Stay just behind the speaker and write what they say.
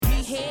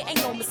here,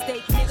 ain't no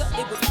mistake, nigga.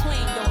 It was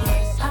plain, don't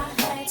it? I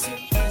had to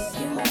let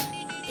you know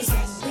it's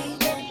only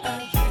been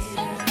a year.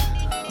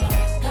 But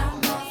I got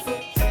my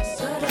foot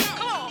put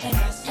up, and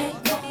I ain't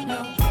going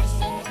nowhere.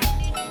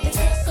 It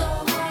took a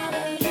while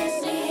to get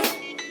me,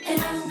 and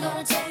I'm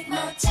gonna take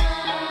my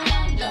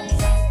time. Don't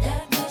let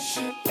that much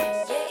shit,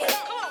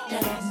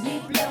 now let me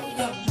blow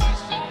your mind.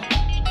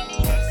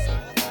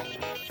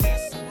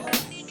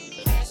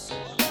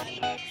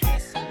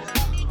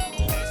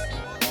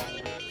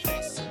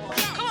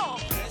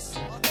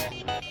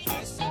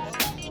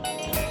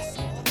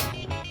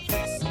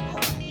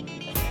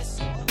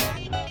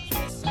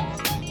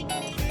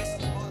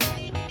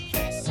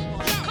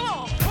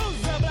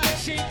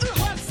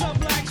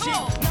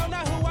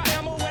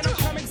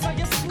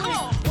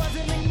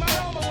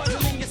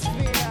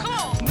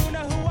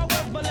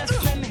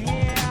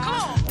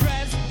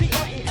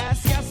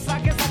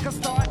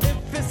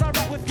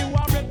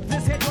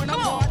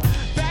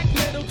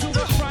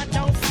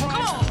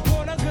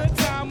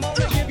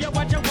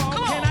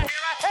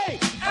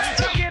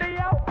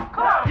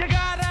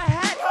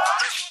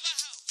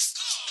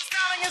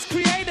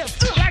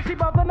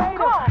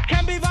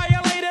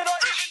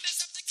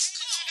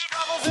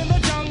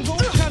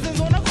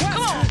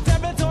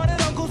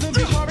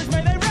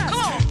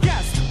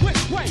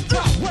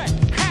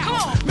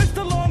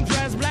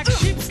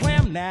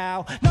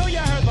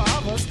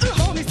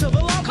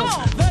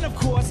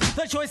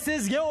 Choice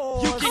is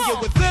yours. You can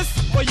get with this,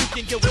 or you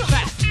can get with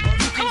that.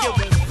 You can get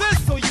with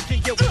this, or you can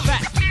get with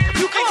that.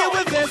 You can get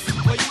with this,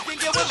 or you can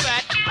get with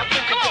that. I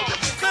think you get with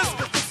this,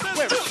 but this is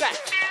where it's at.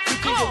 You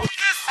can get with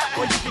this,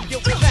 or you can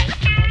get with that.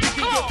 You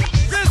can get with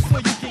this,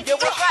 or you can get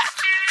with that.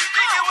 You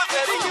can get with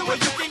this, or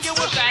you can get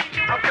with that.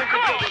 I think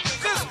you get with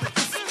this, but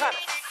this is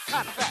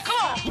kind of that.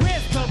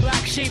 Where's the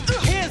black sheep?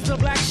 Here's the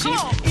black sheep.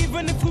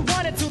 Even if we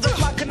wanted to, the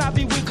clock cannot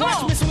be weak.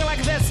 Watch me swing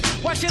like this.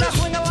 Why should I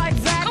swing it like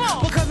that?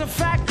 Because in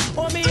fact,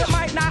 on me it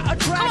might not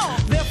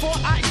attract. Therefore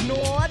I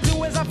ignore,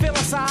 do as I feel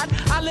inside.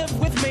 I live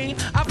with me,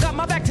 I've got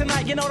my back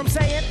tonight, you know what I'm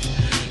saying?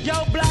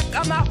 Yo, black,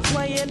 I'm not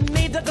playing.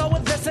 Need to go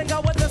with this and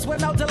go with this with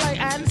no delay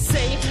and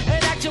see.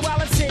 In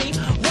actuality,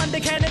 wonder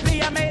can it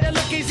be? I made it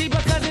look easy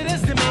because it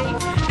is to me.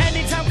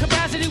 Anytime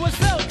capacity was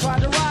filled,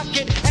 tried to rock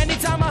it.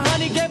 Anytime a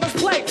honey gave us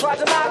play, tried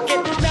to knock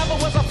it. Never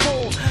was a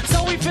fool,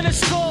 so we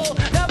finished school.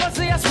 Never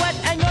see us sweat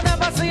and you'll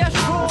never see us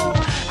drool.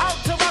 Out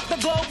to rock the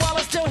globe while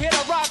it's still here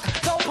to rock.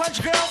 Don't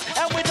punch girls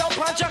and we don't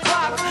punch a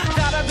clock.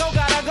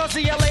 Gotta go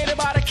see you later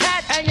by the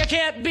cat. And you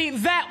can't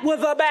beat that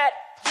with a bat.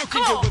 You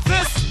can get with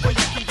this, or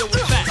you can get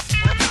with that.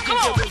 You can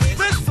get with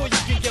this, or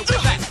you can get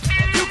with that.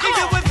 You can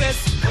get with this,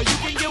 or you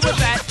can get with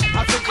that.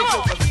 I think you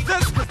get with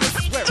this, but this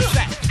is where it's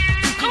at.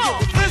 You can get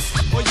with this,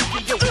 or you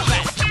can get with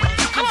that.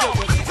 You can get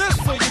with this,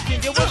 or you can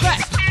get with that.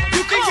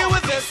 You can get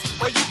with this,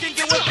 or you can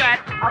get with that.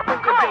 I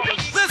think you get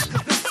with this,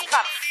 but this is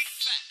kind of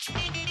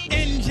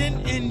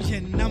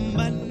Engine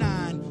number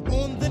 9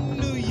 on the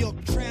New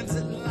York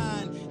Transit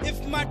line.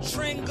 If my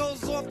train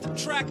goes off the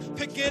track,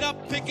 pick it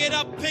up, pick it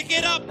up, pick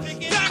it up,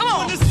 pick it up. Back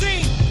on the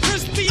scene,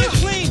 crispy and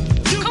clean.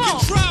 You can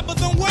try, but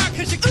don't why,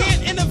 cause you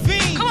can't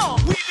intervene.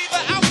 We be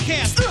the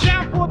outcast,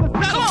 down for the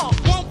settle.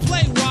 Won't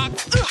play rock,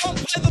 won't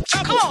play the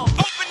double.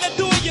 Open the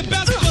door, you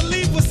best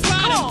believe we're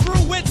sliding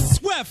through it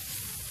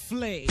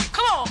swiftly.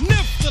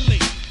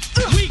 Niftily,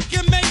 we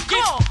can make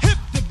it hip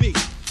to be.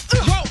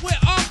 What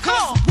we're all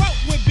cause, what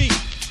we be.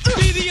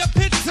 Be the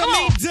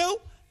epitome, do,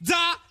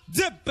 die,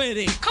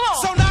 dippity.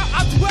 So now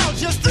I dwell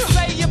just to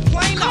say you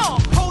plainer.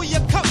 Hold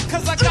your cup,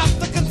 cause I got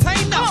the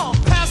container.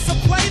 Pass the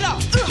plate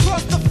up,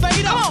 cross the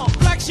fader.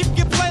 Black sheep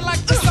can play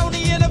like the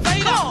Sony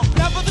Innovator.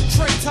 Never the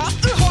traitor,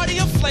 party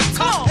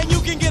inflator. And you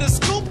can get a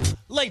scoop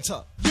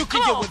later. You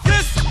can get with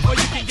this, or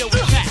you can get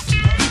with that.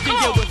 You can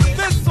get with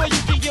this, or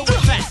you can get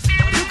with that.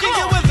 You can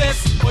get with this,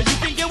 or you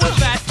can get with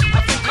that.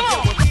 I think you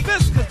get with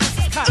this, cause this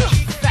is kind of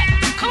that.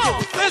 You can get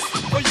with this,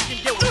 or you can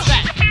get with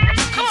that.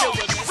 You can get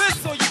with this,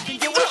 or you can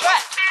get with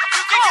that.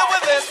 You can get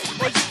with this,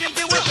 or you can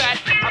get with that.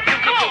 I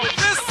think you get with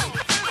this,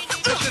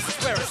 cause this is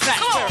where it's at,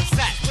 where it's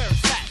at, where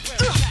it's at,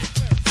 where it's at.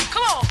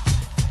 Come on.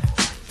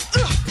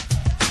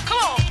 Come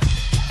on.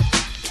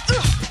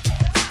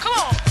 Come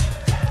on.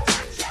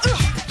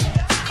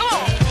 Come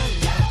on.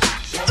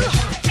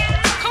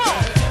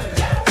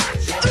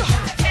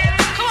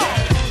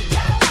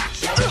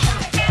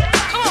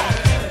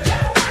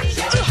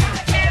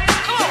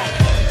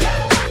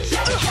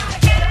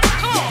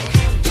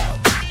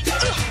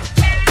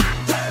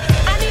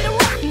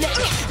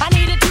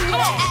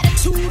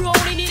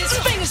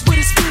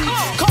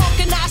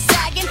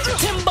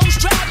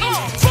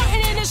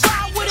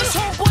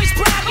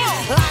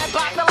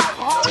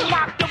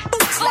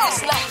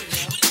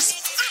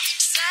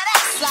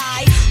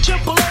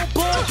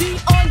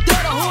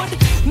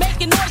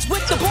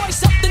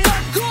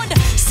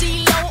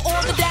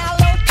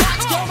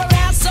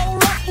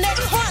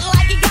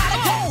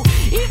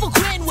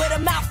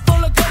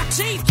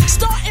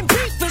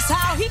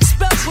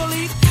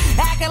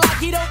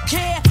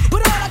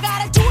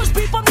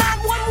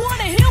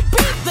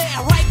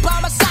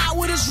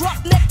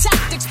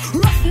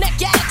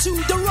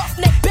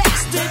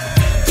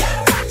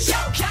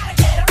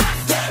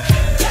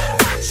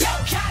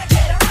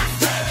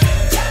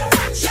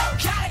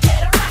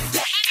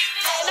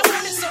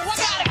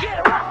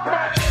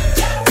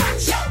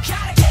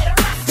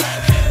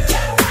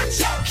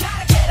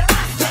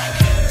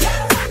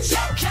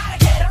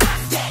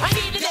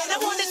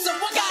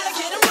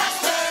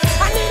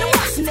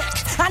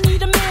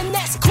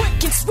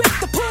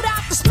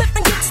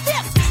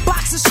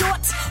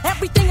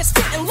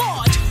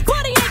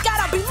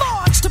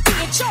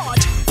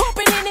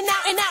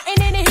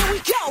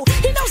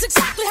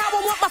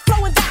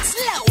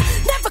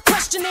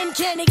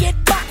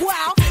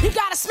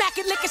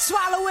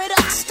 swallow it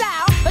up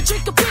style. A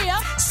drink of beer,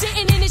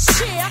 sitting in his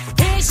chair,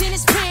 hands in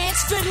his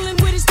pants, fiddling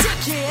with his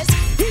dick hairs.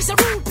 He's a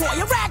rude boy,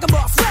 a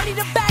ragamuff, ready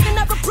to bag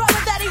another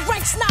brother that he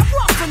ranks not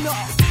rough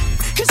enough.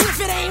 Cause if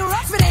it ain't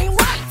rough, it ain't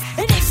right.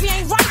 And if he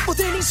ain't right, well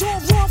then he's all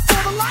wrong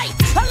for the light.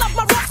 I love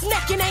my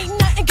roughneck and ain't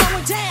nothing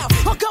going down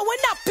or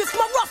going up if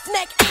my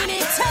roughneck ain't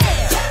in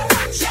town.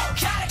 Yo,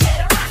 gotta get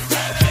a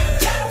roughneck.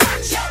 Yo,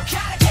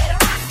 gotta get a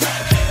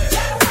roughneck.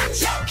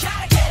 Yo,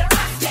 gotta get a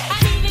roughneck. I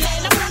need it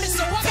and I want it,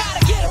 so I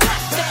gotta get a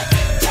roughneck.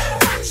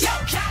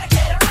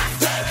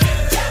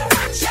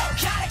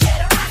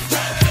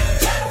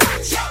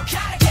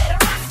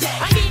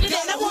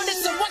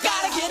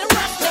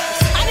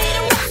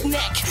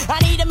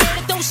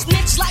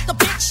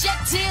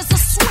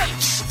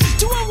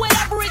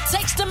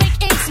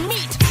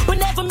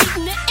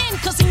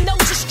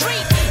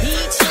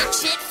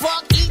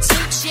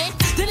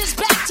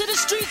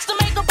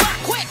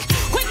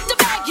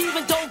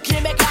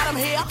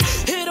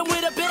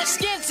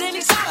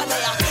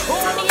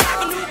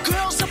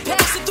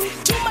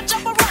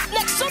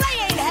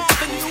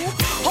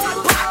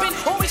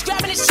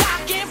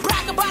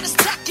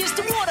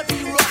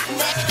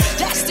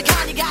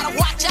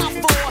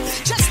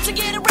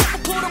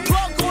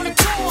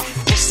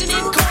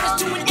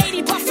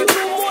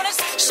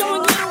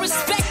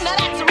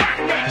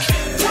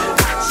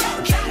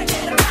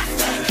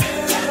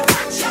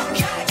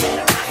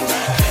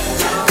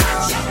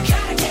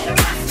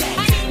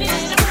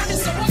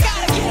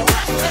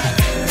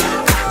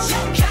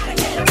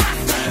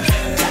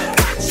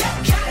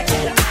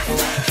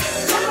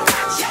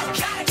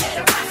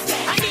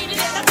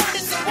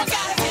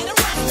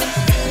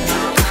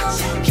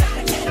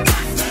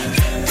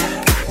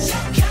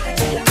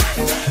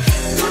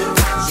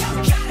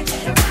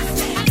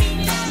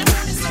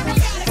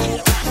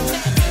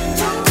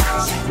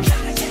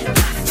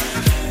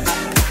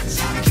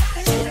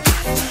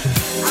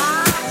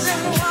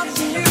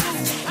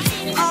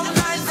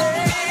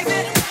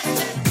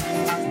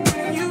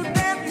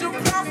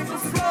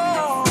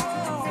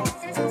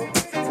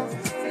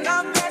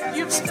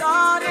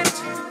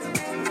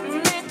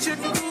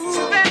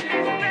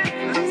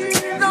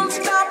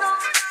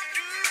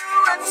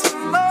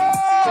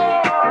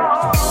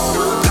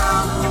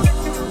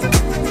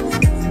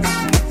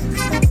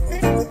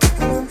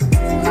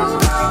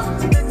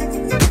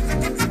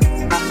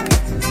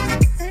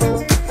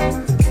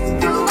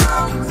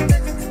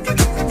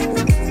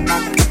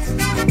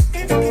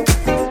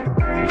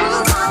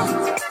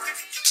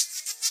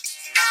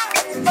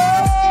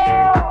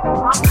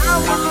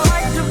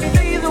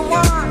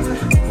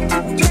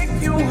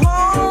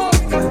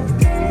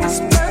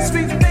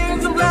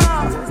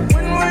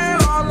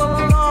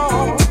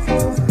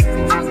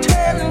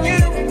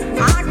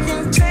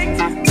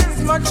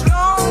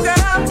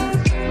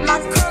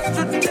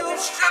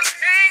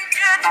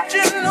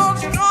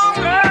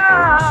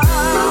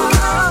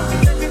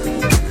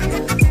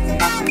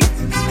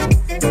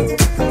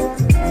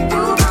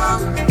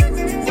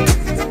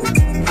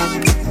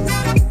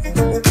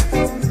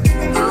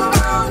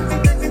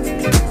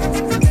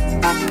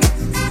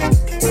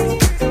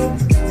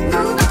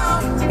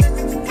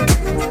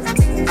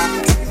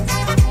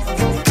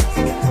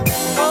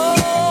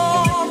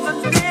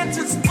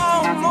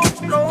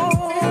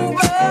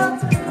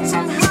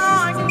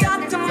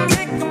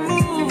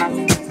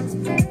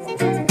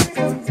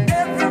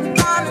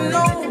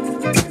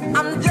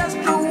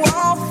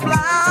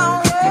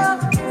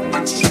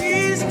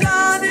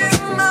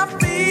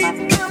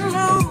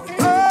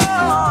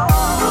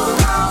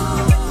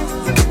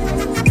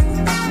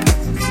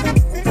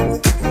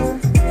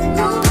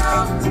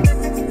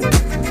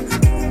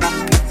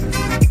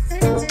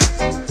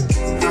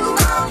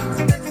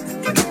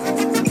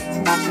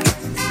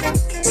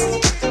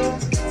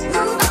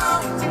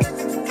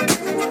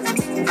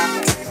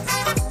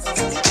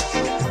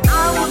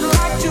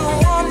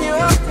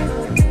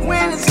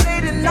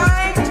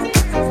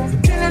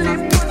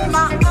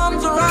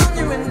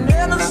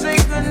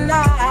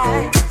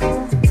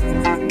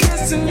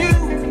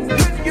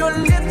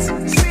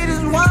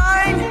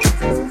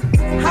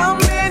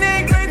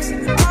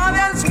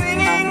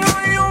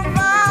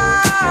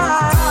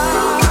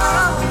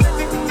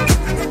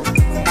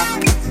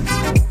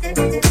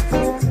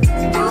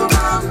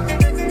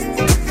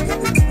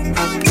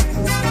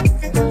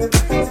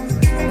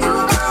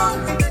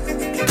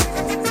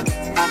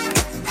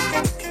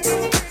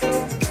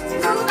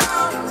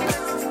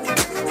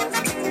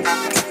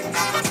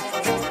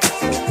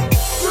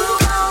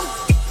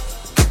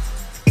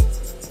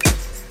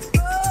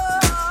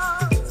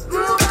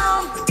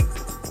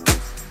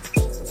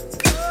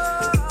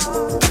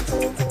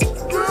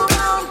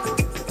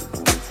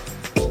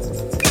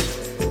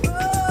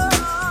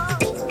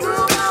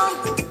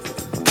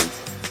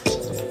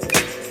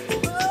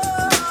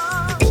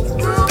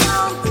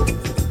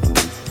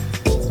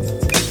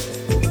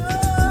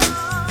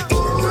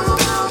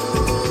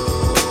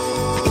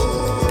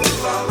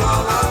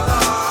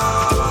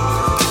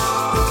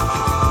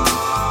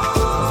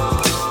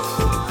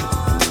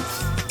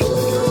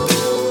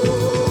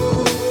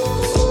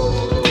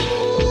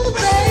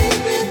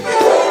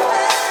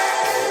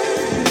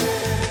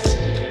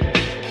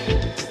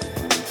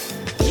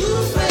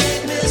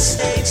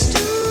 mistakes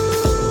too.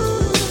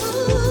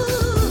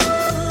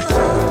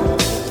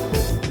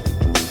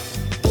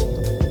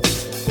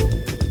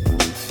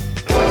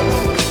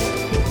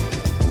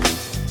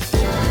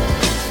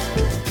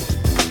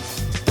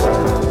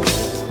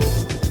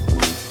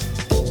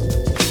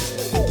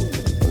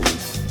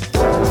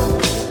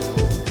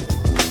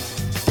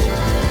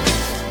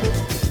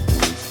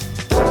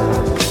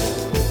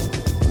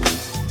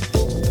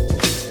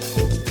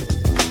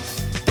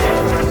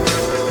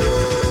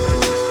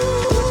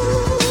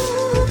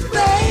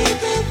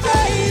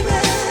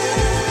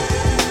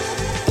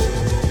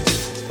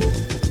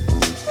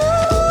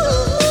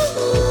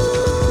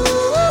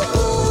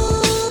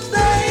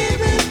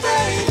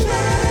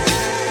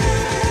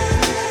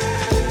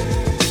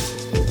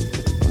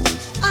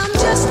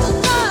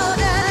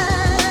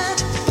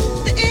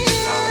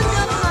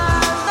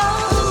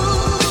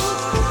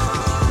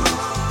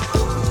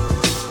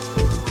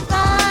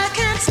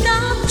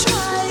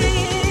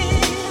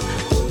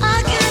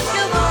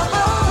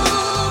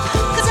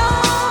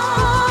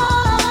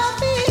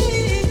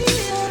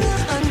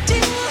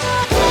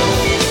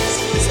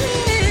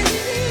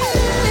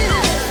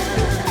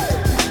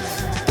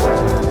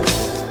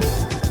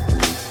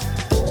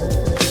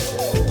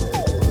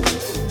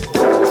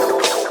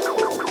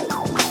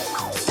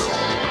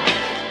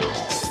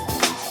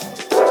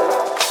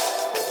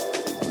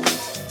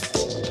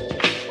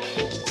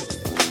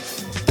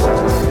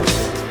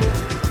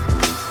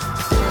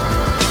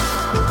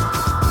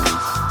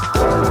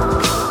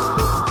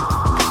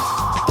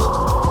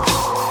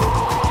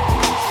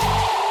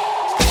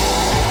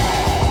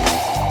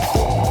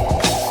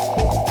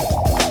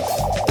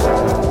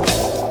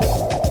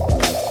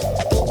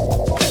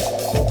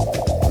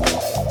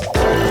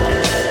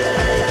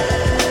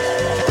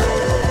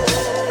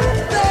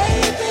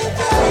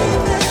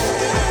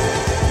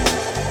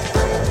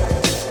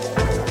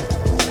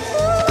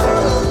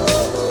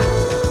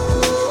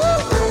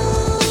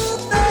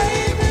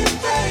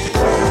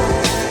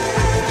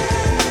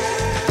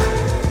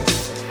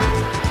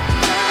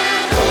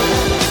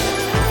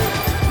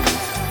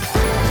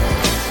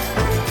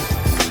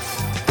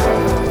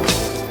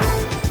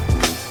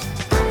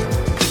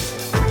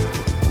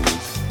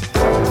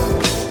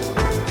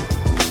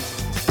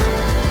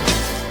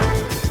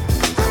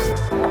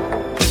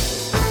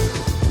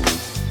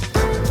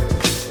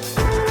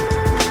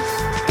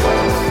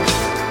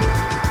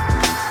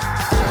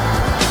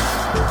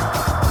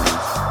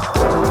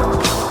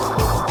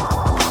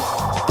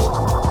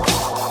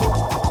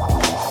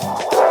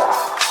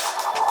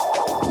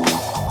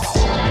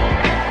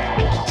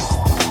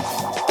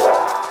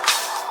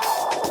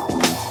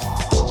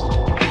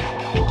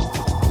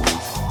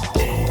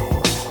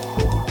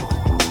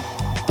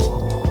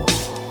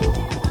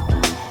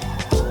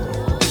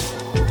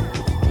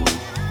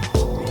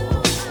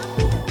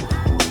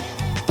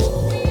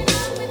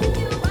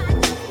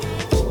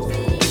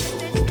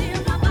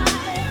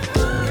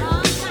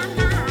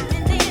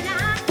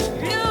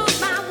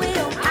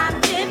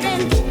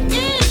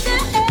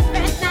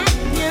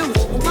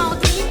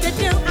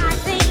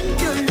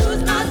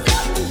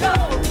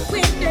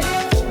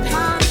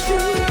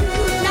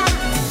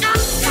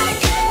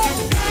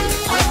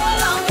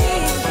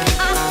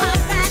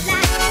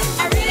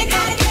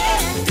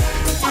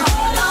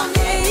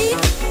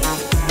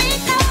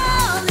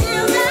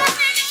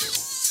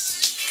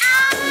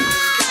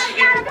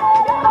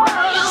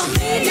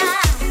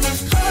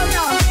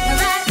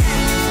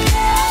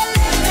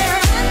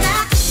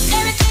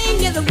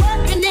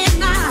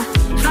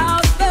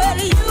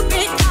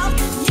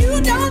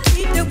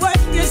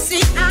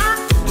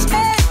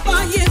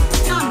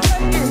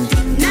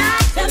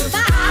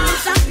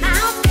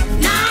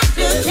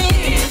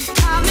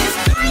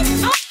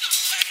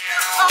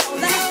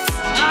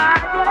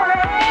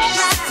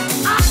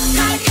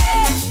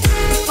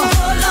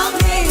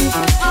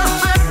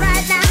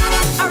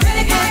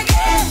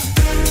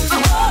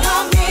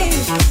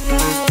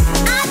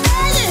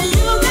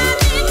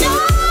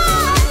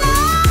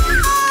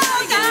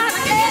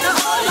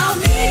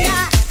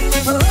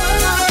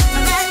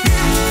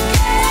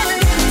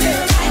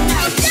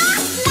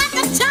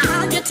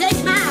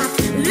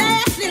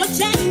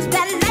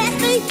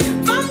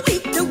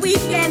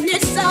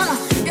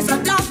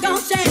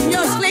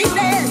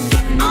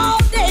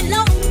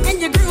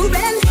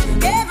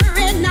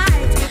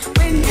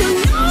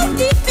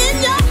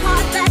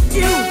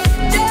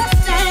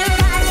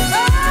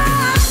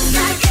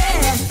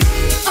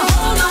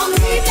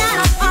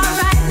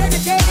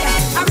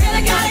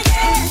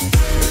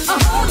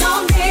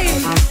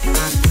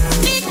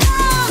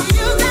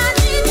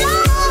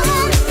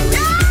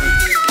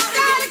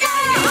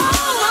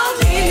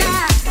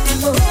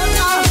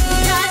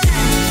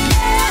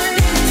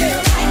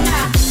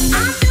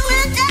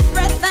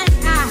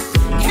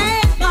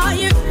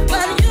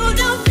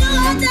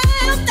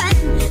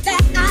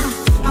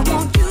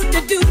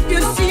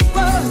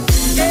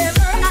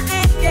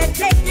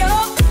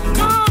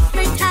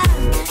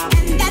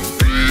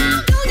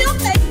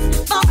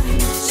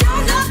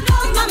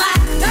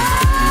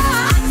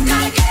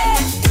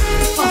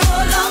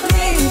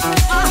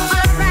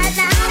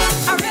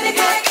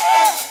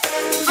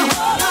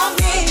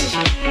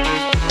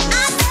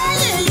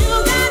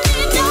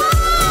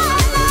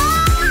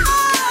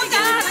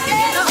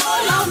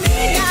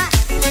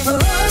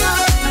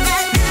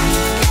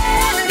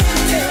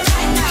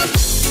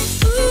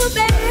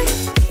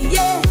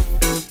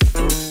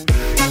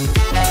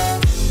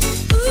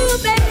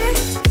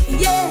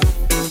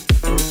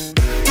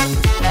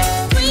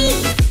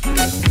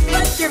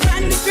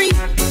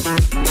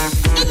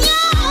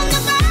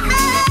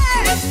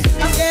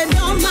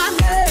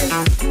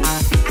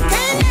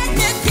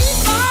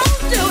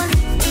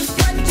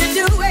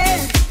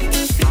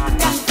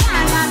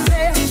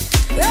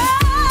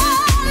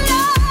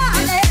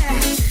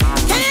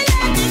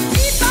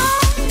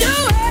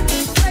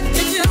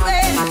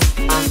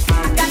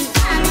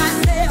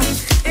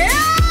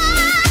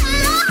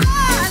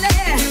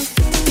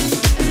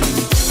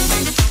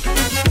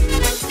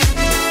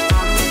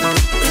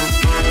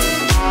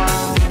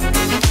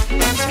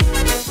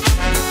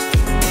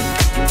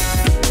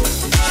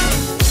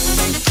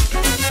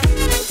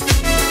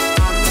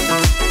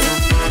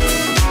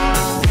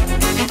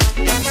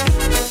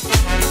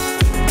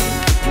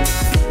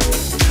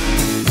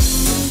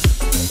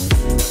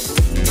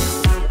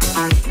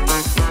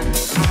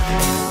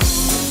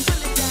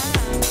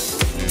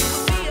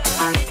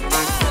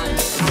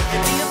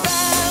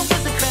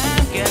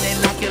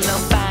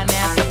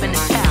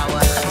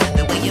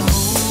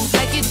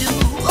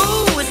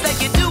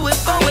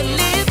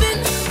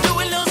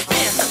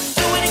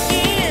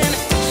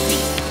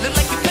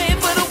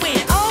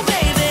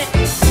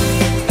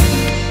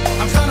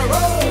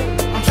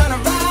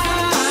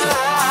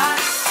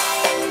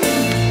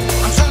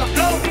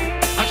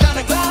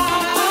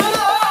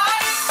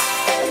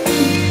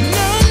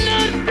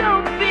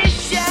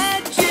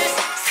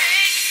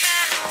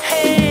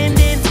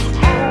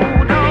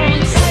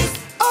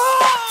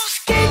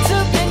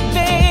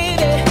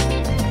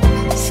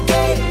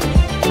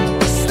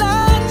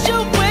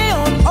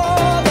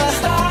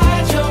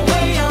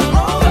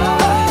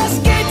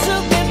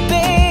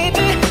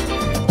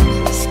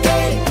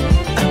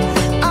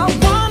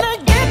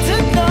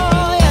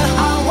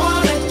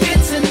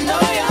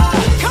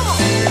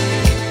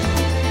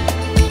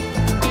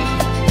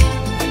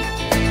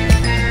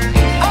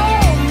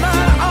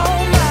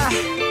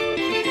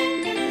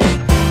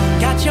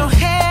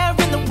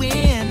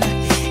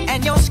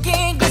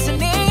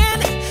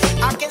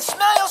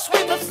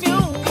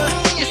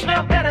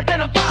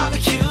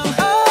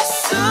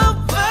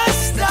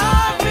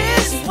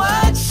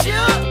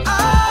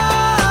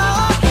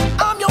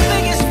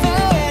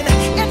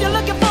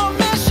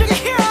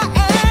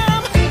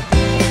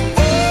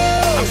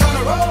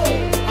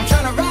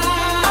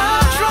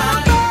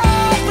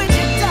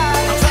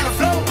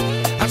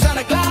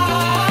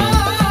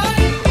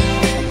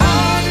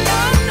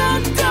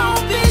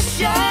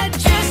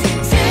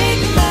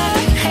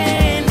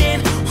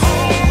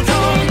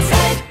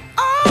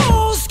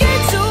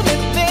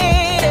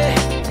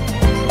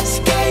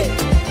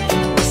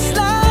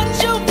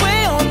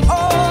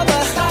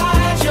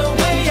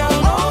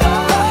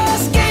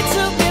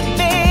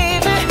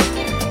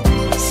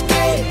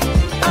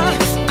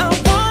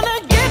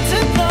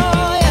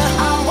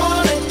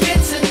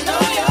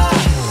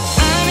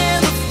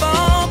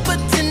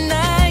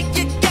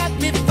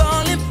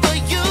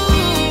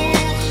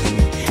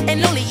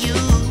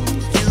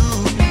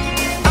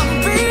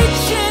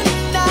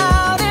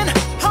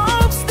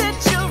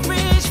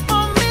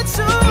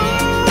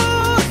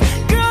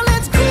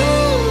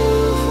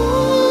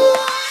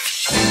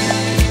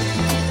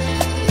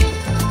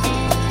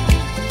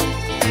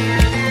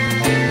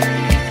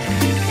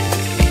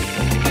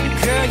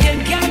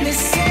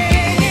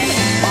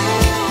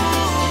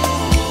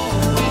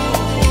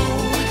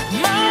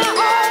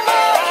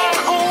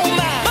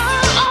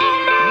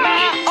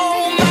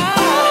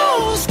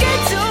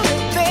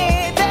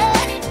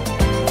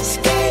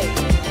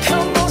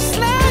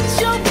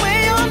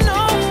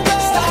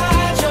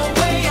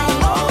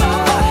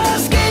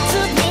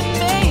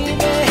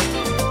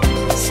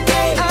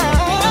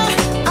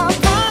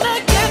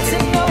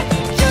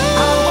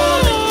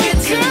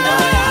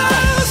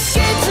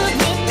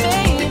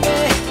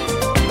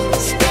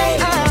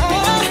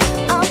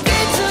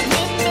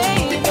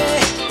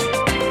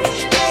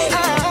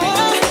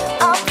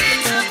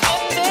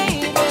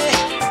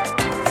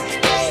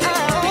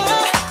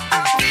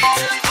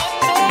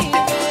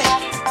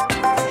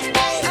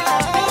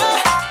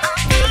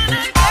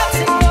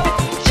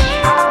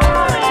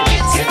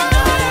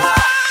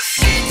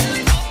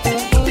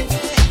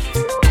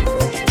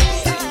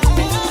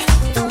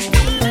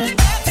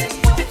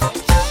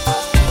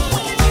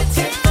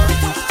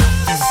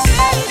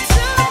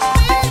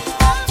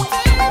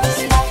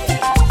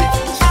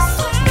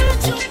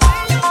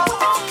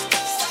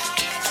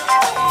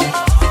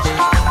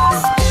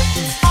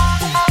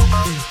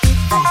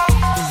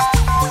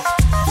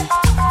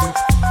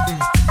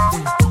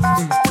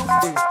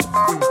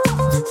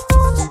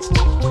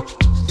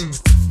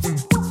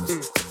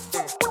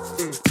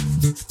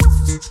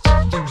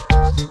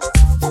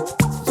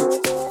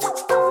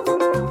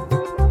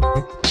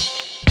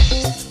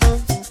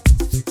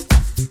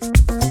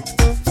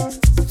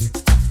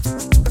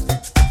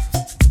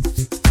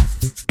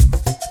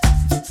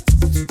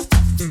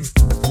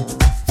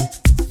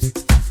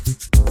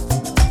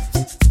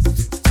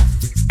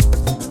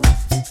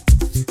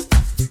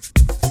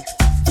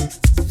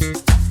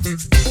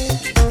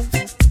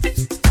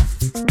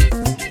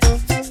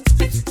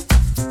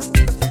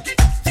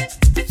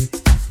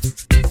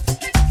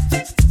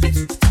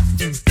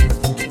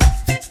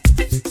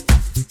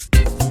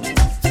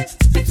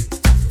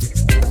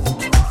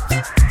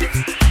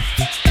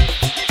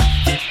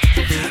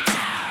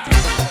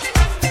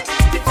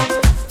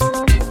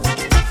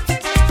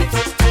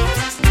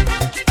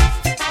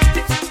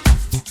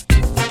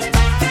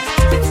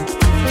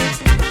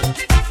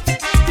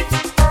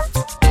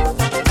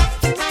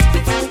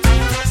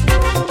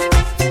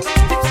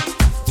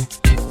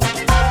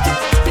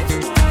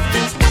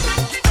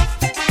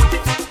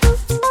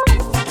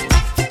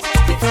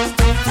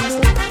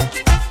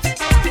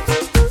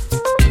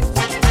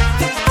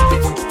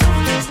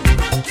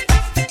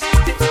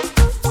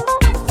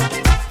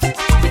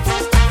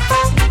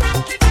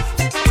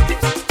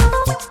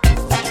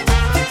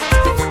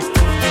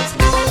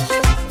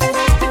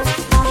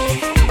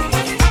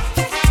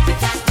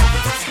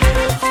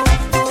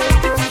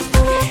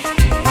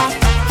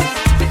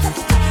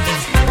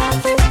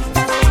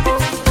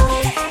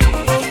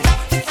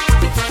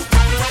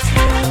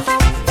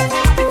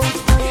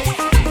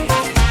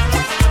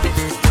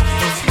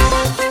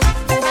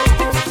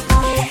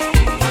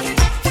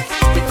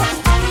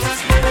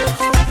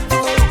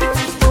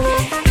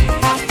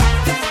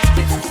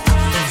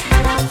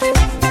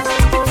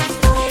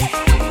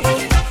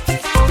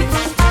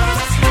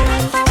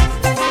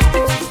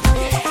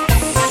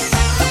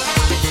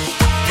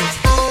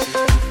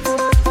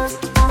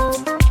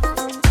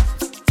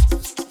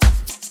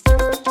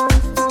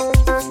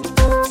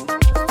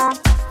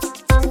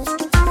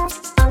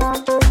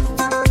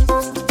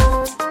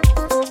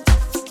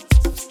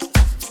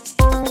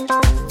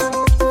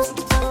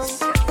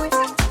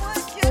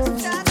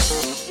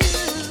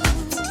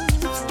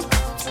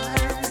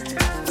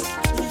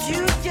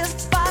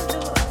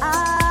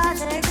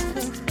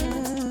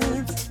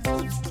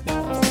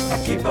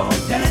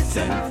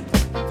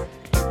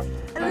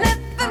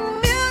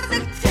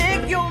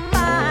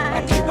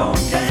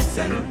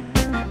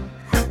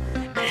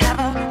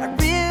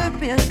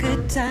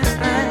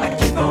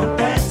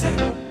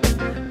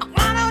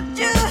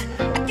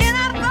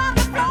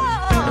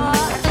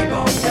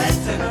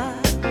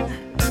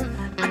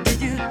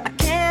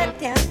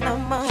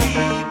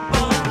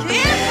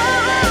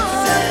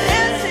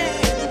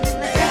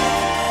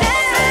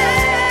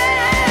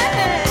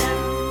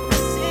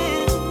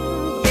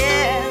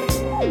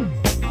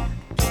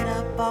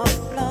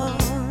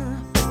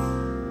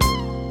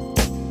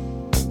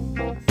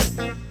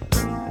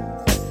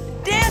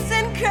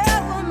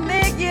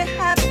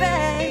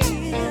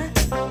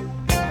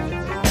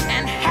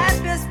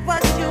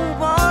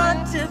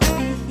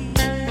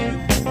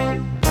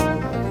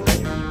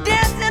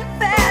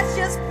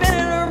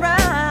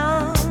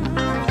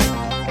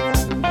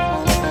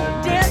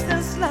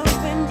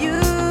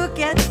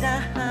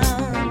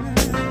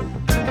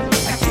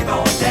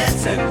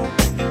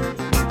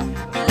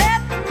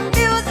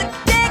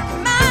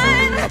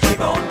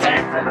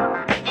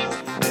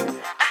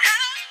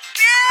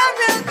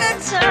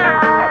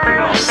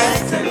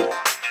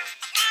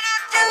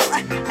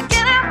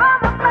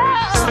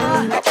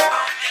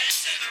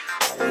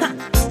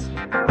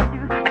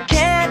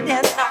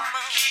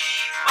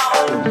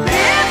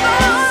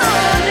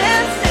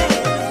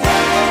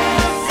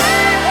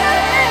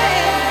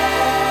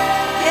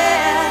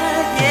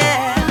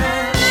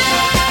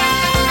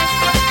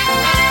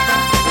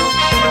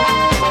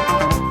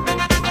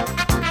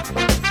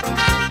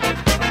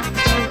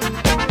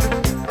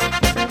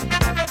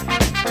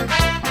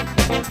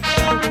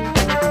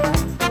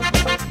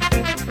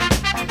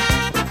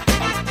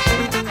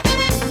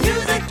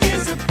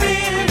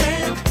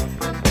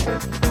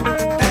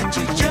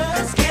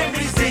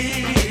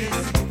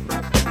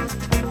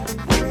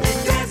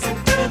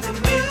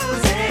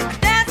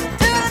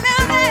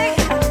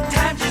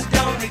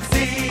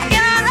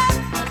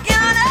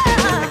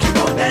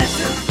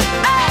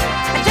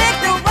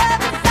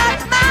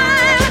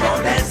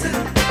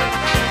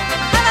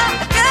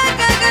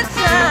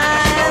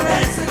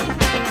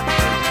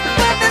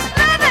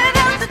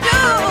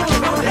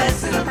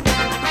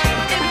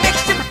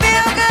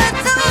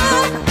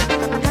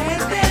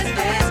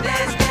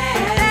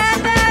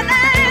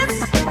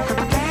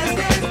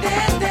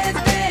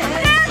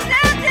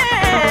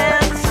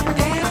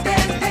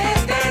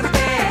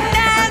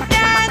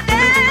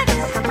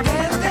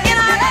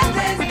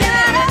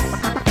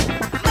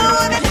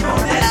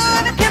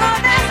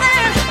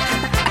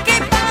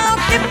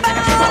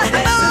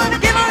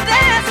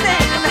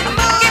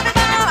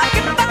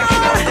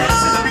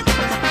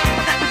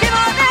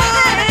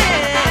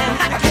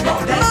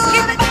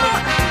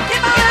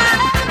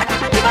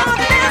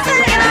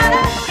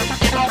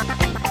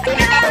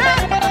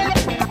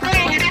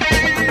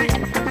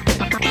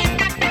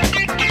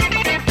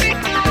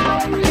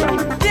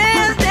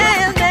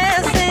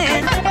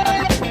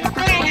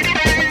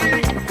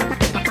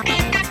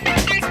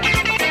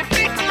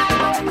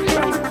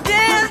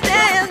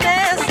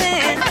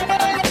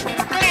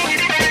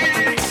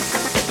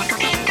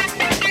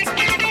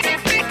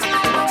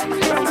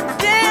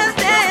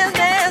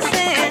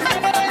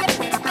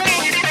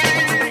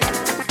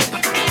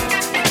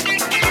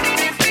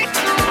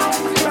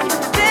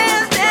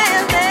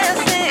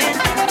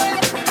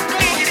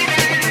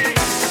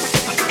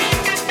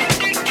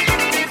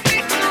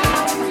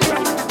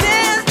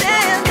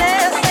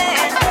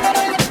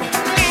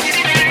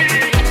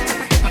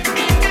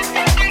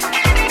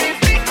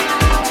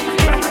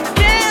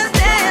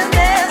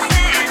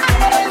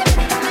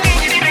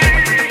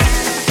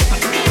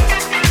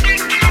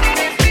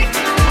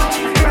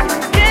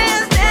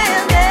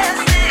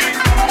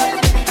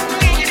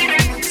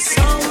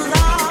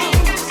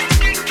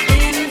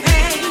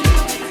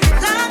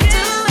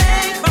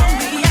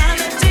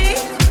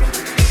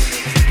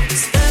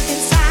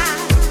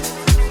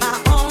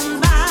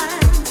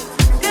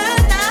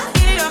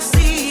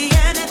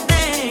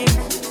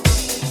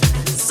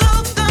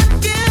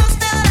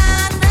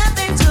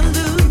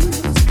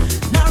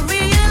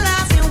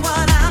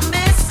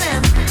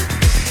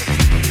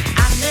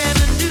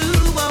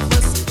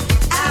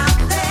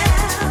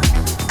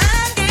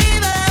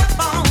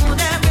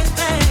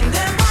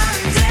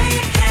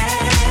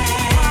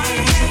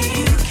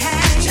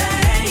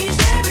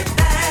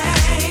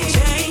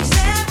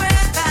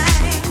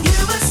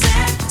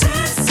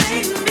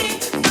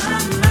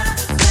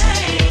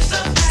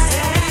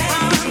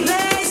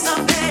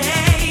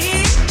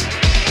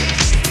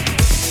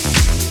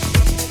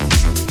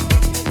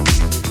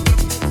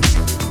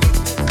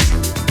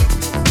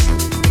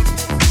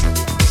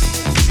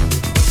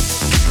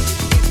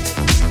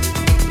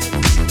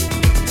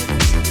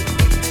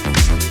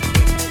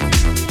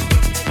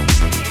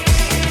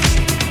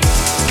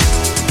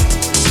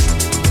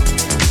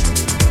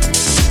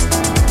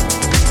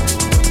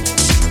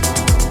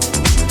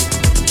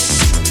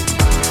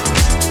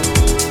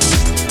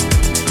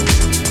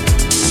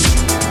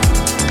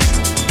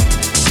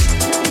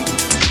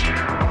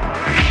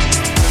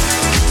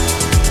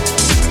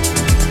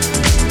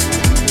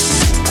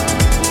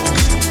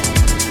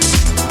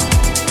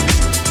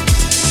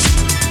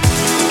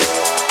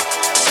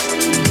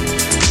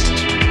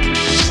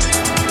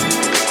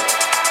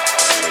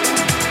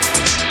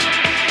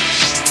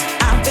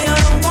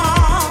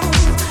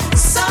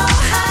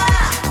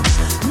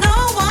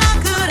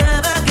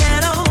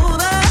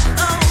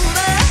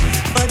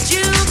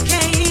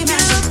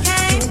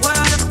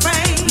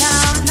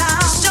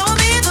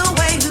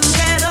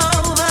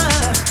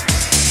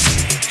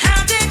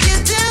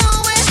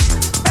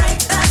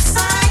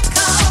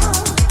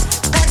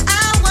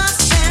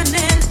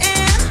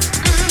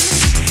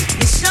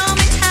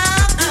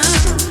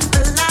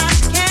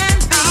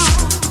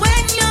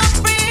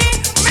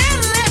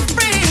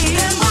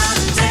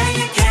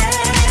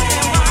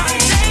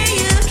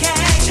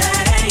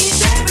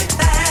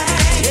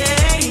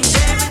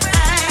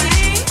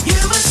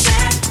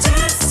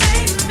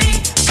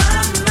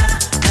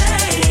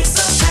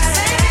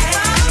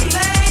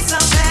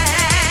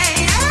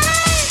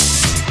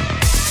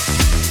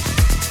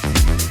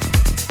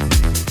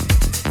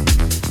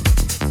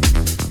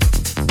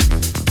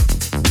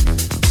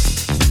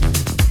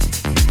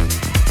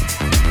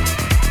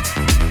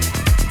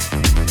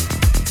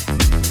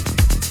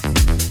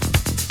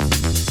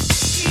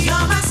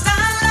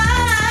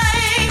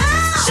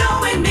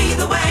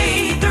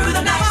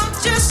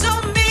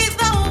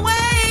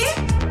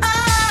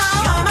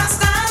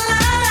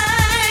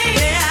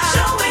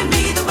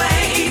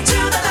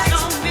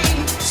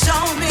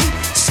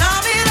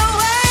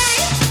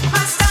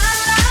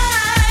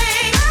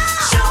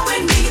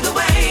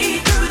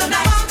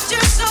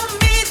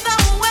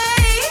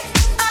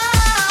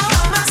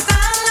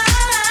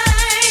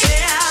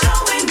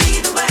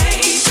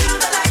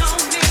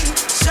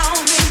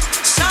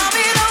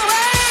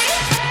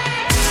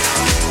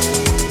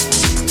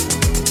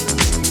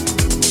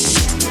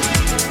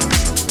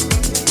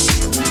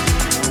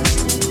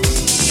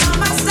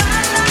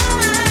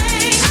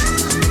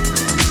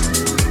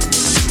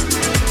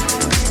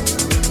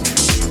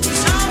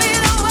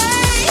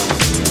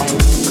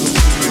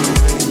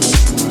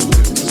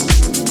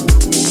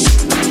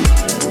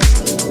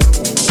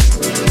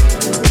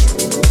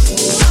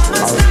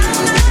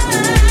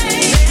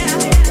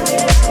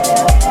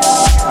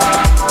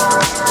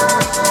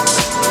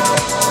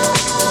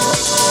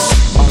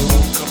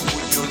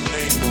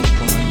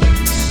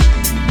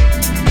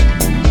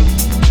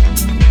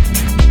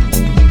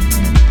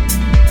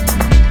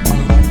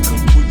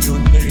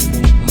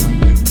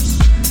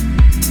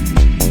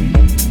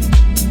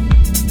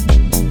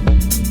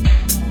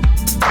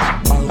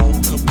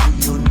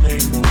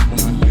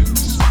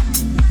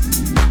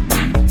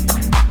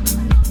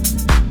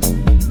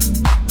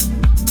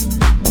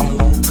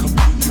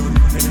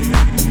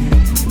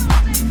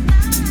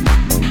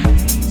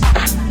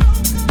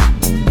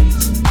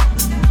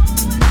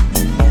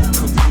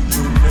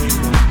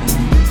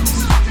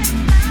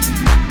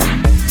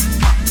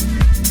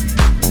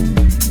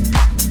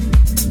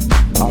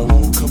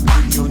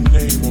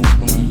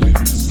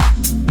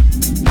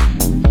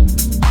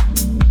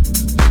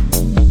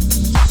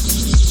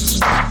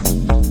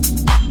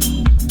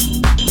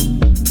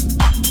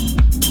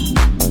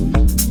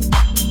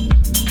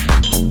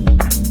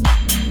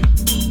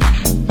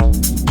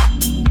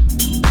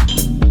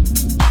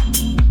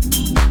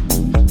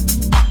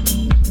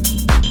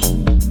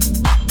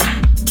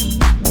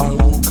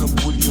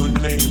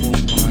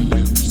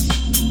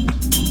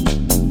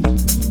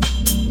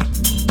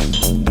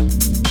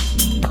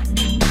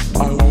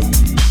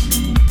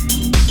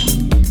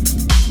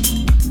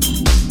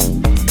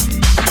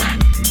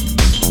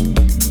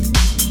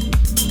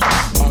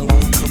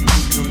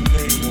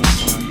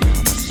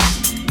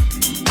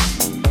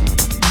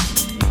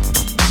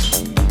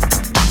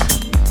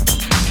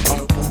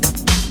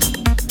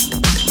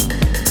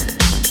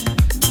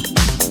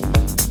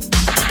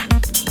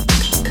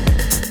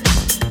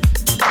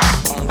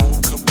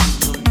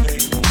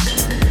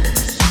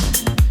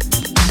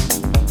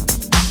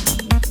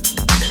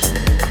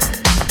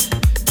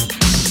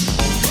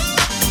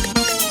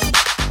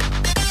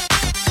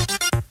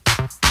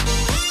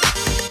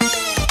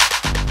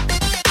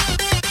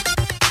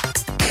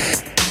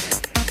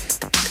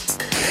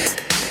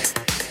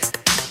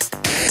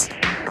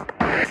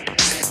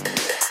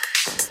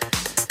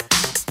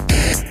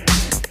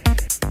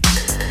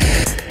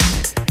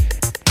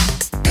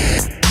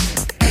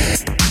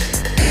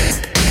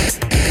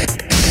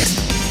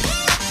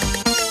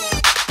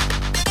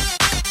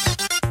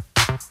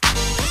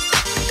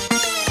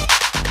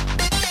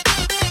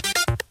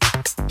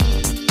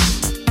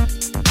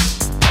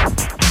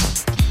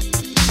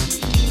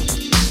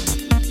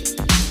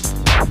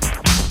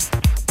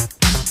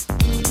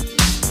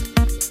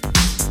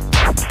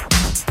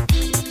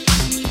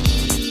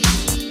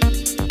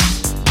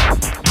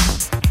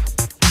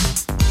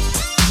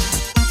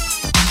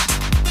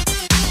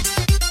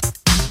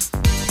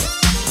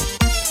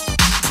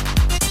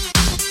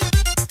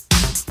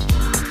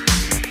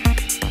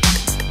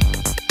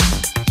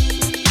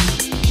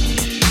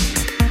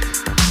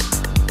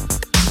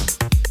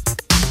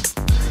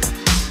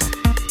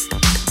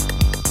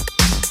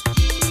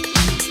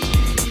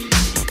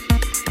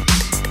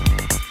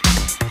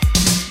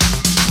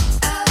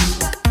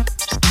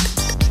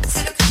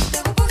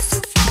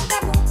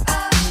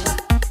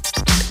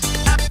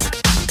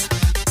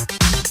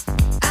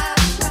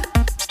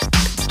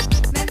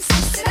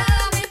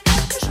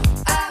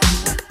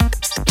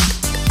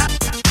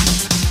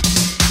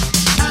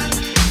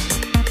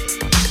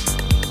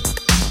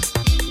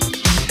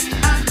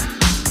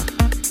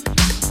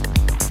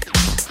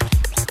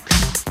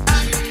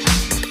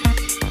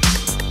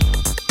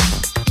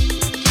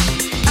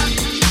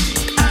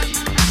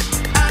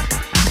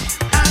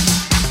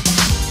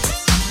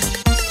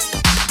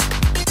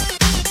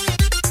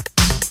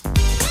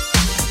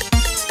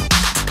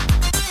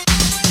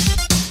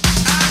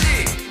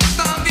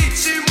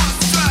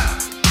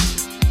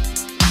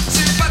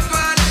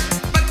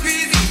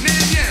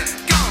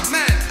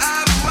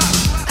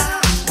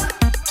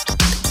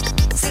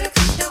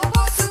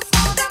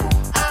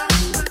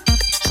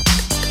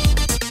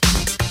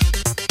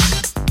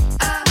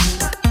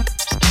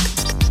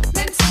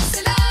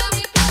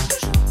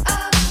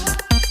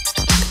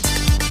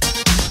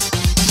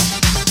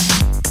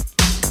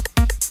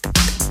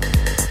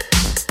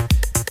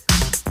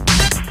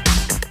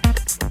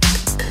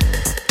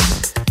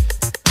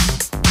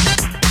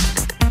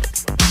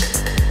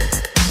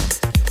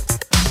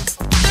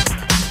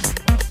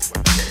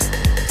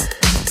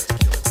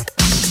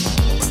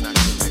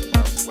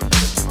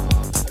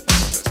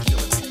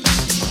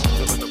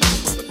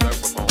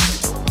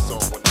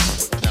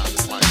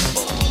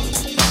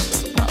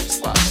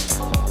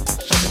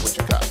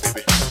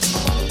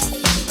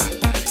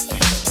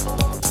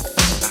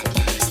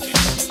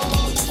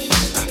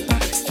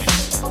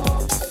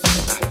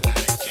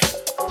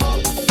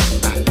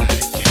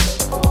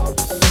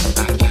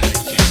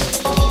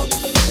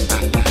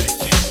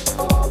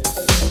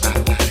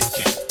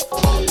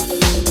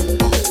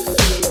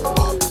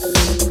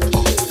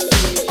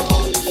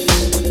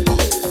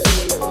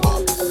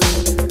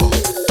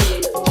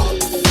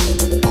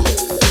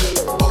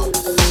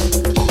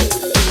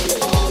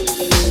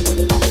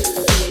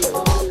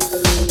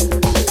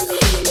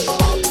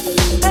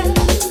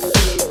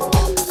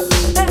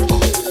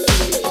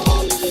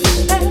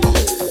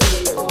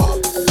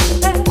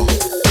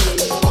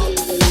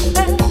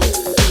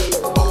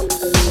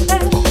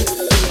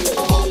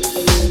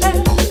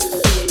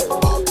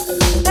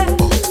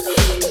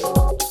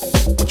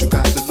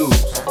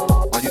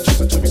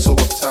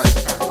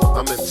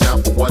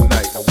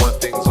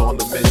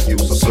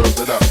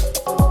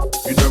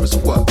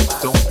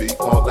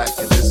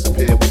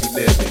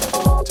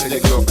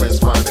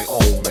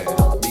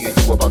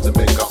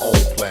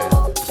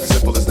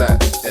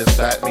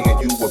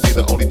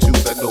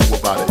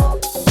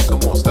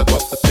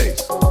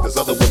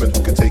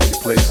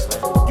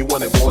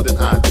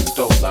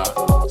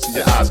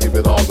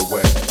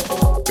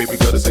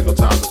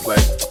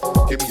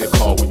 Give me a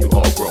call when you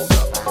all grown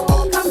up. Come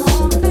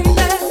on, baby.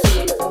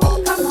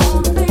 Come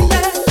on, baby.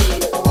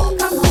 Come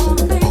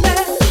on, baby.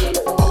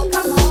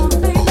 Come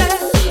on, baby.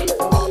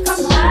 Come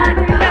on,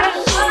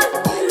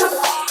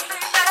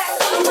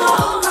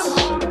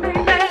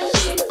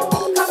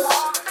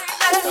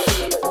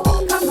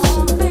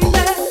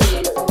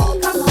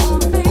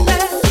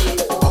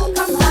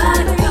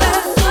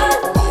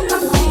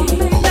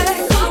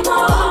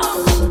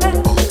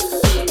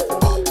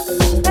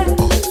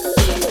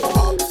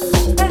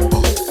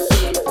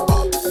 baby.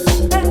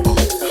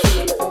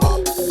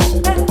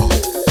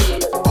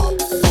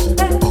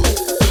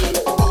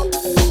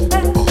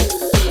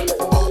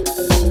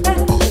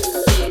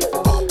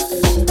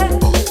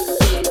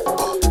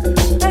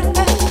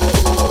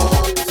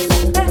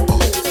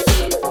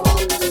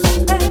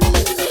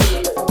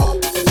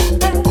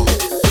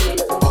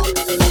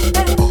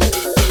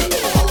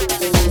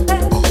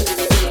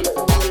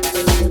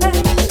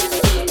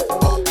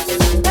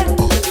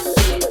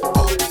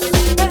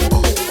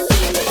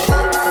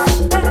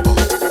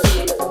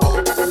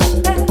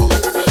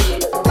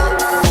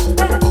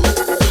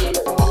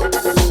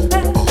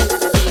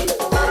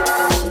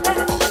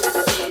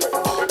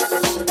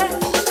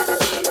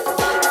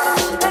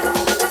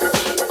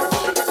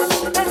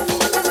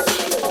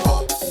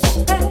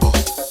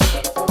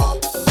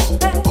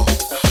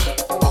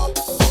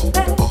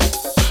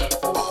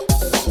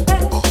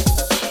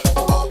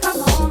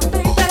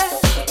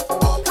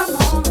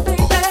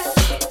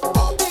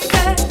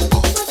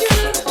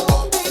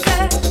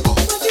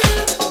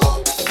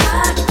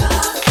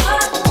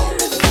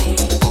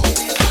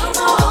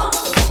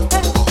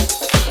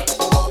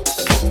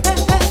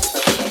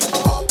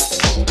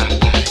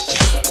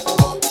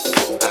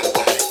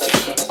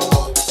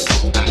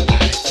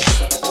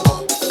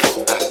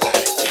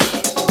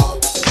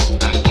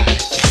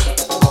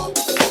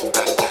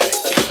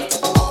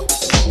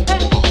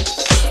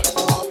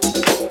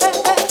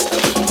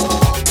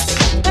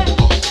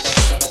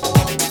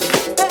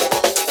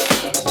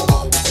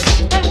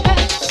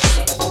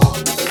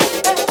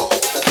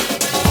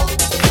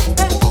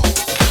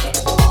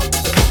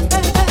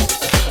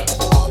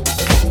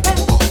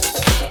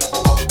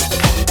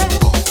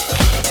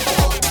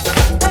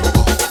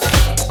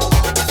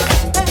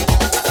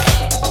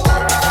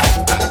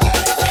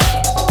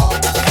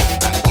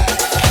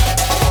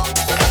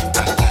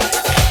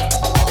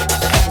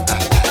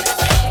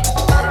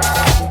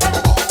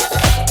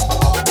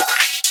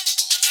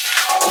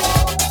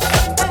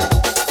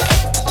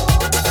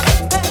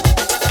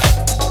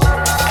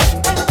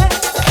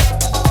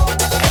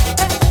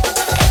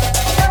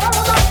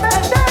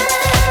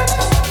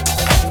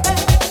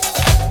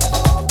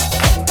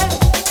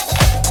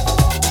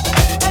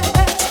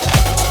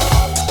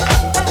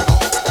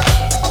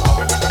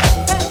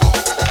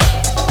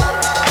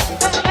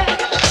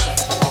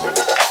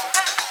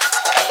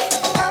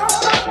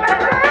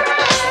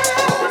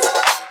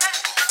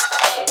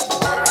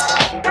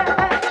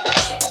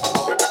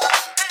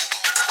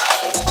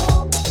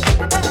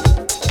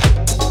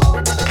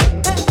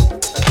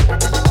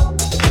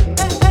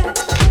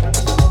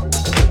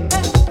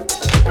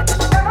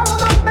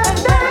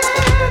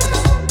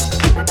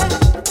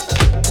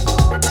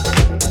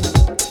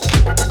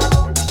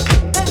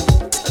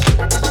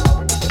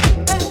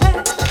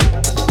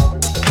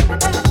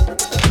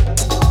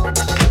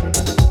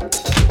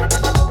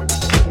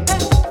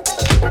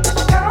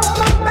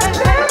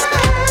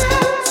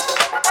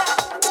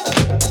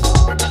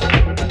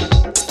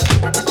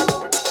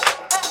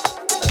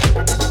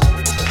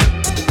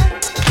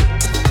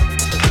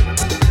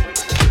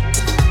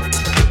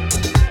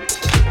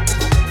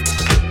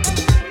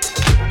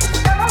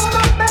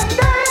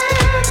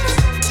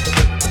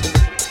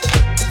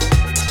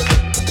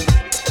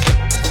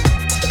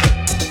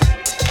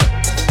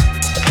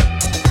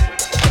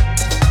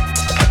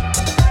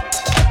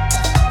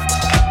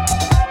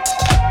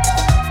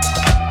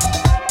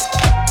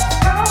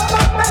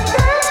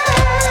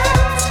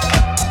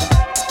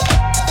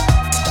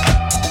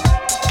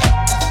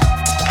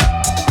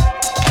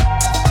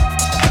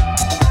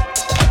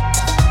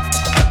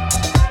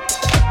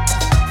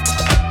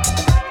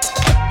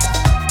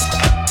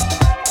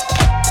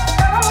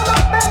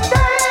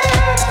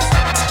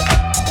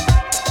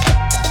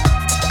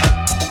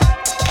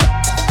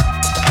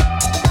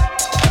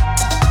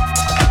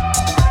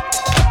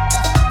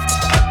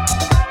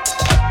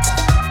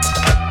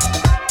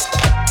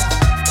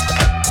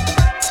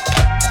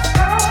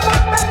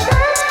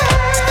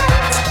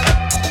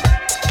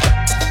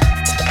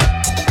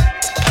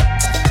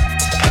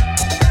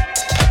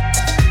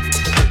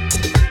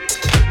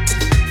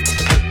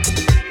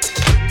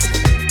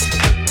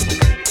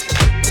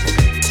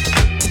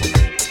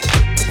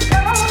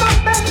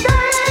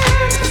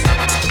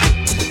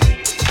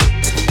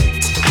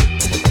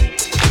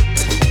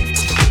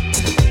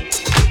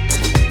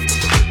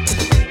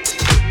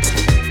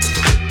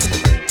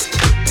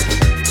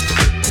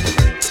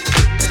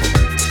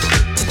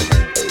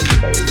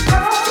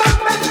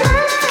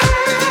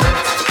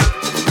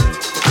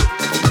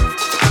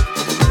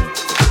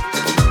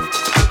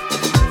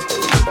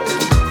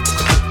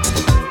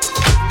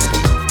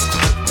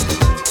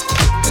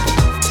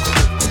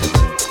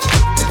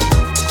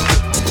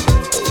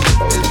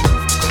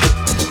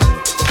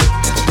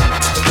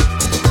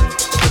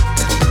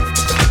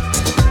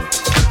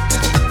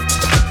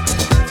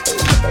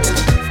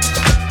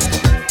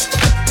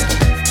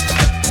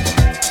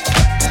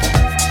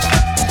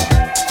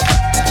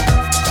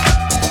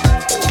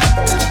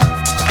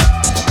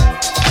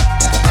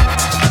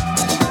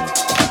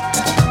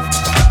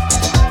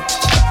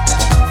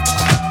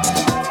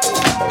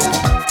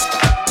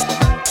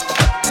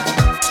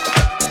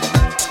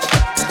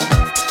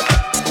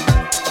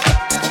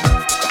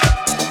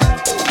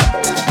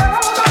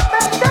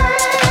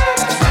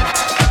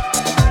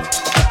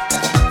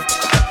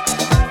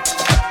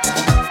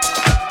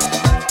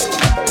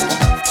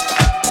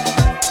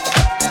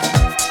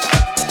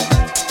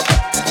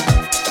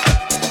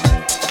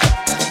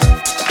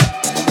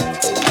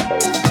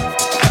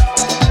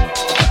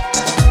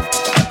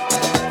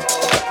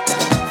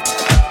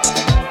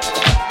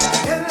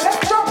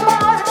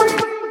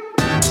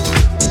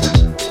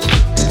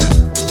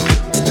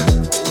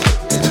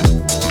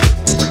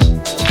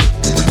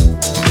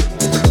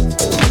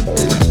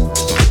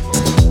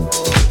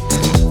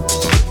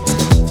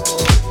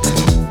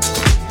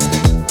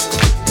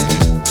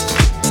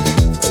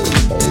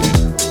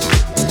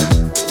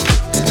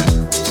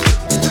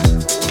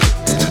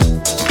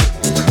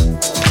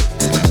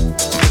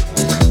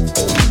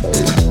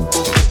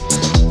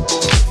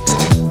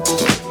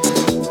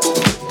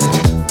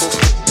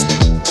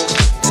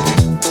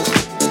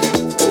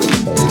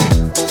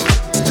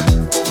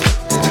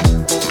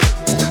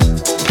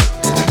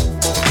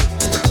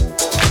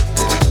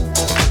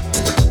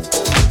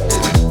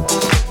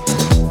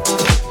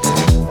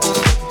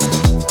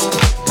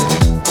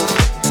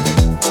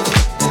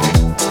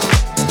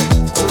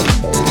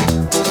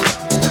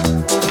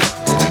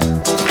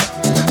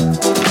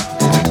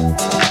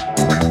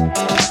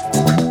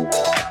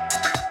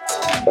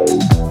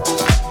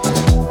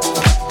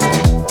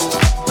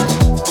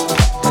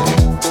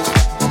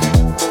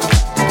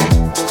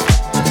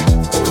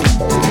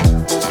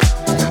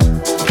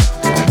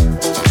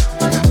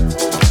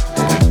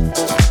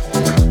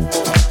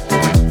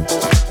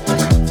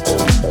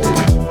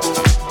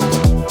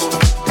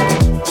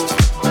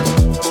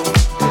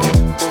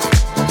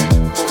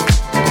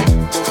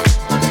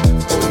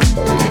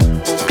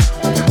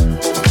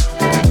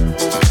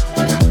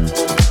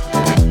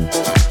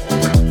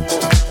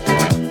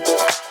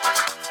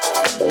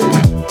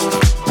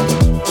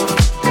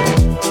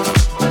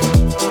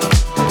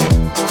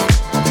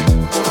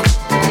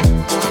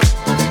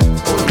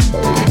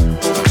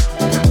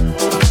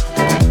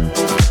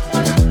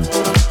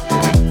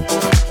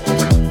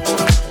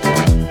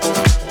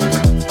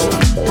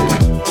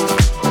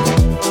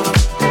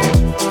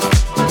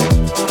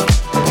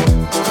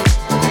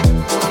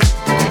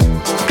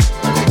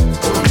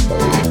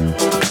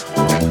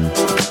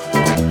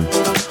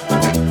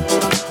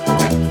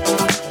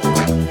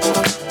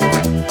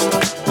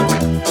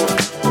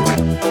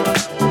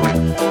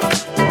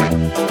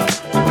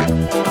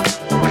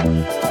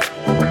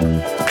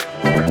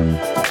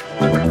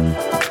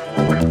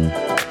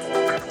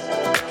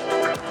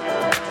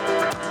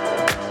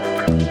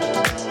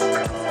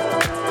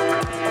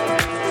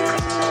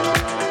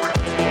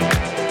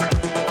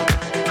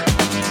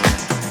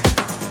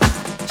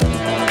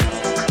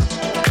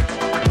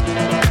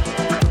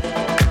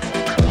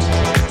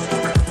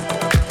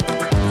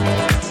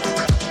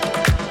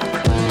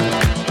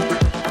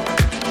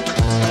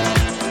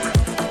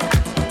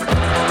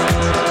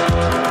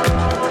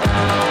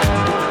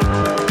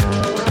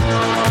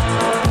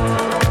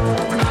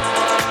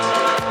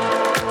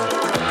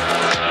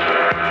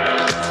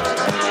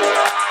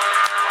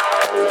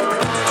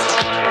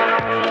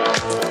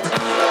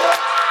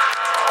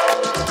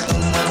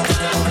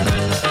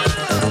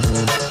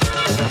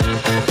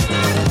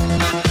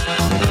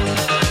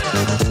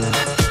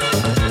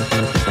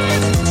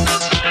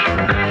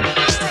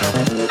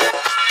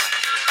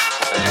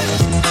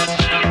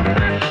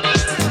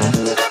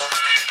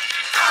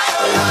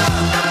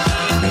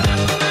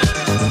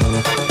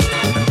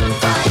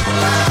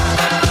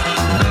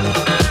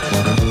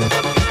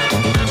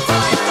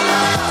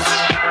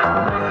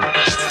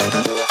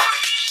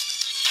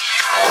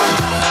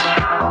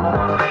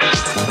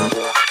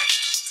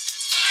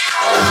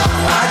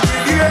 I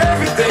give you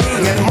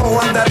everything and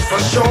more, and that's for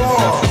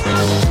sure.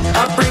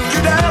 I bring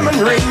you diamond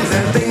rings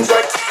and things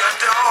right to your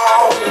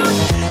door.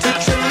 To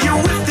trim you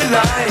with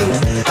delight,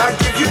 I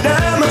give you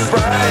diamonds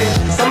bright.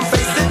 Some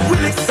face it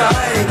will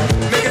excite,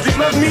 make a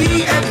dream of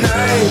me at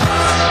night.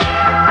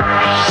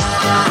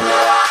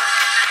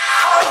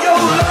 Oh, your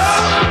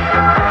love,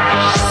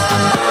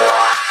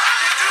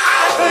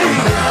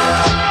 everything.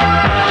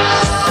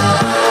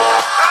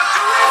 I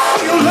do it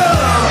for your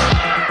love.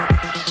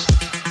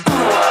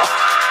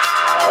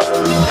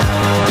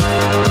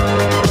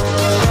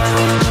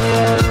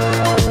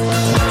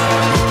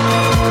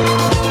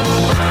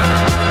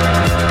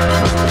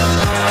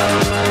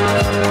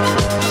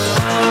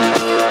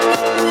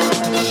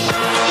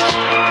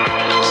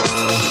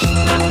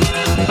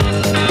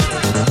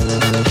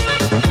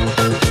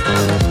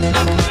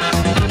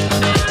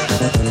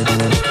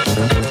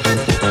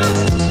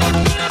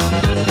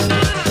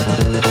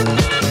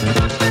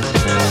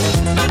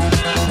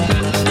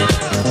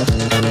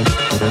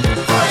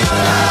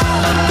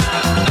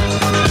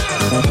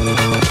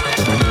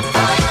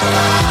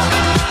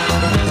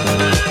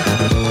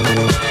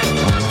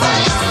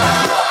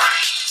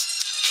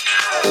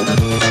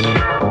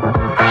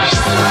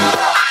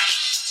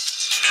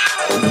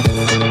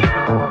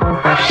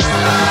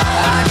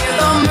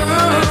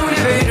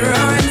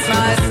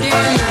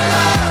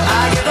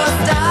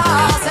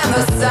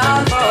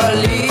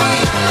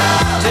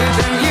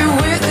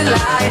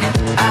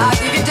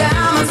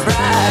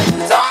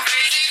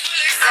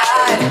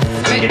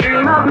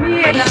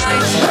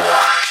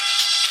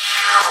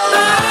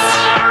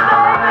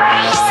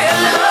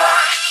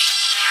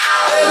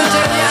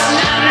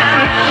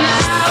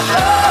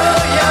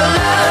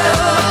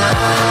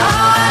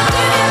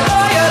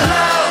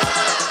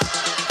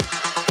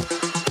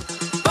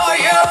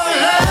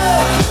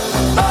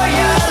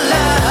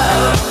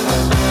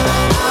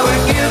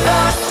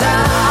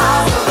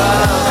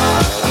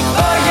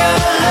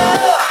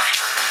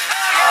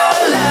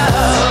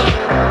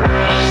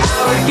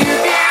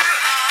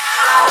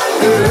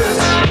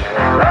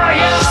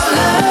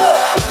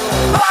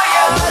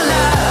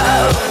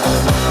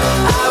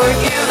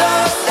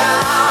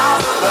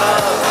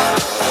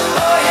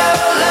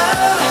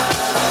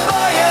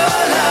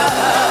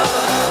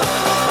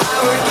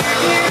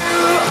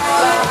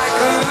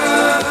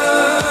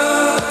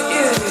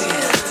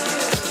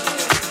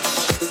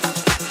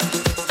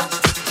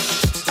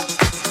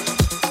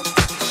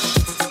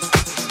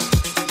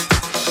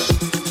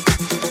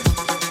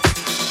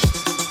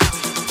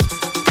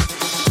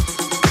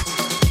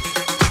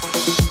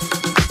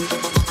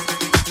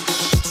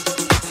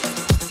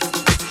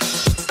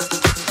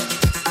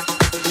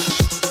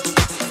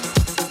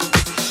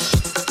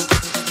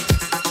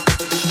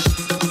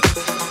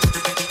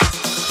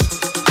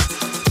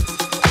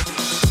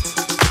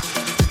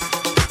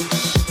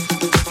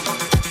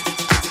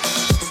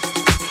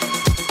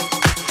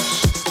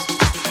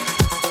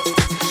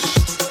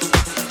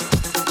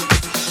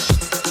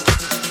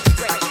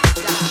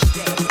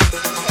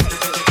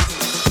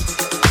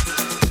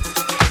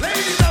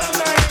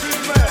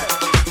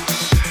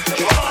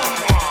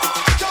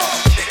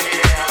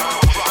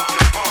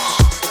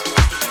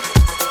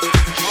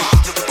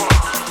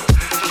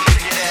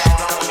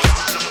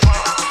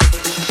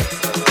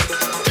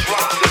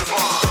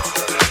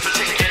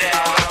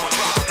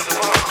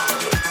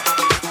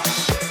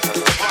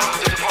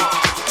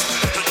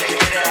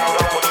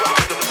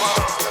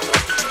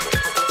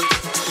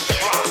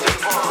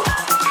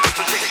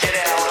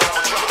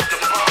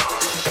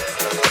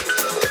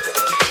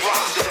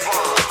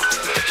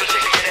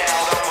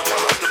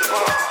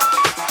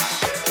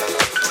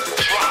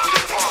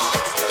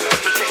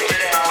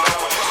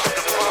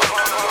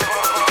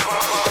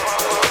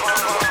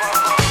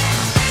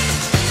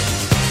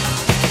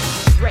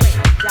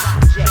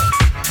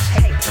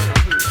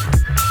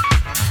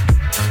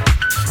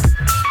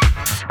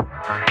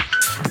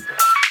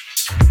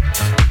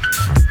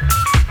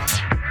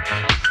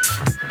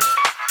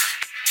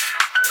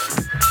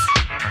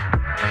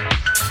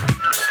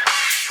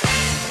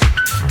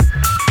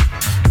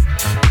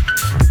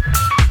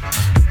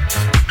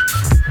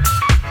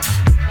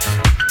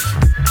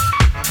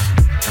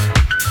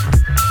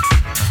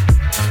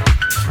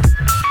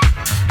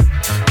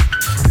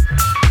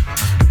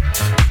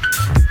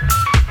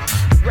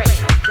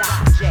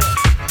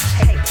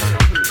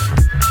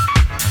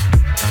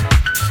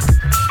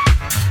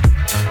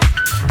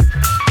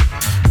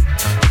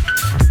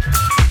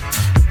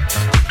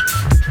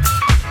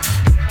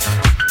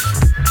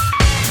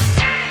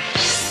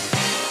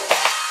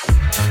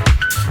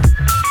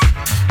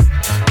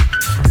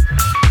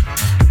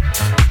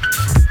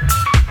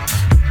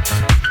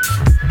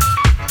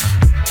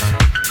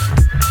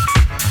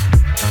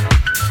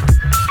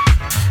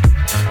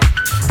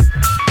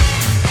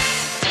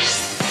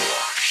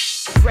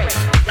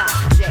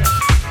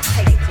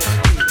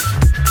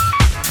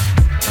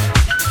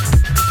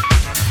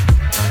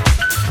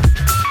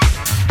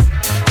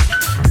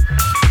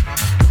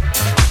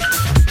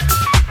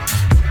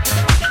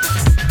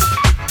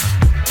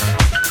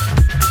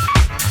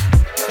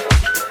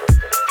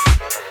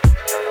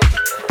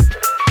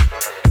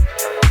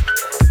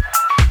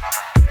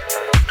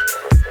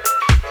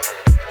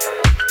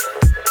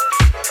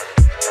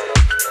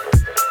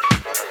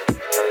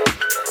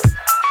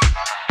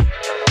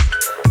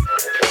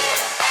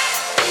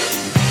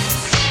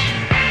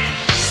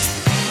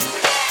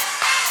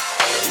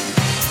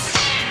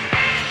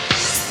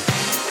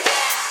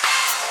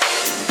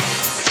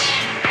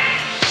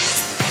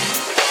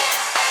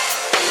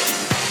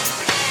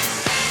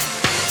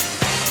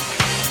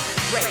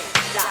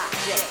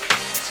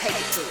 take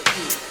it to the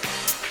kid.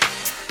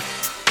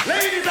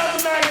 Ladies of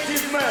the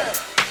 90s, man.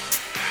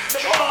 The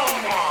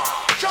bomb.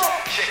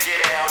 Jump. Check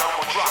it out,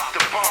 I'ma drop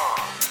the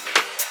bomb.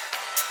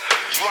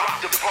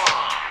 Drop the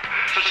bomb.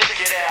 So check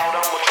it out,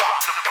 I'ma drop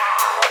the bomb.